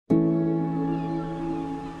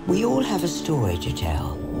We all have a story to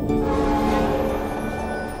tell.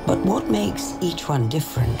 But what makes each one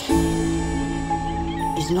different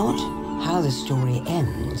is not how the story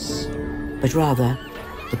ends, but rather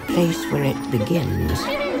the place where it begins.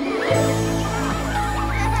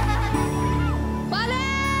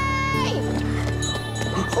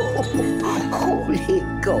 Holy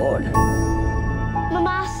God.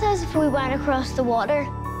 Mama says if we went across the water,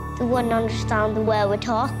 they wouldn't understand the way we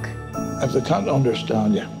talk. If they can't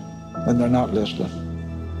understand you, then they're not listening.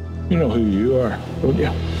 You know who you are, don't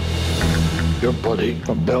you? Your buddy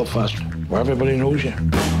from Belfast, where everybody knows you.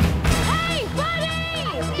 Hey, buddy!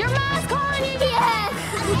 Your mom's calling you! Yes!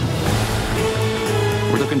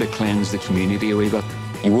 We're looking to cleanse the community a wee bit.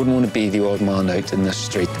 You wouldn't want to be the odd man out in the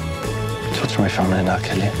street. Touch my family and I'll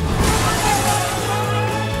kill you.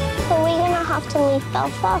 Are we gonna have to leave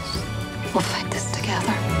Belfast? We'll fight this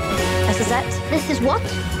together. This is it. This is what?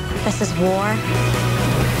 This is war.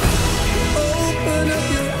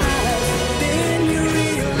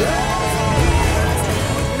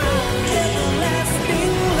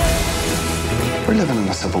 We're living in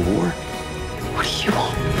a civil war. What do you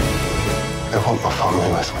want? I want my family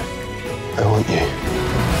with me. I want you.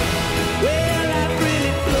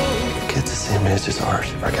 Kids the same age as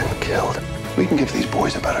ours are getting killed. We can give these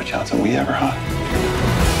boys a better chance than we ever had.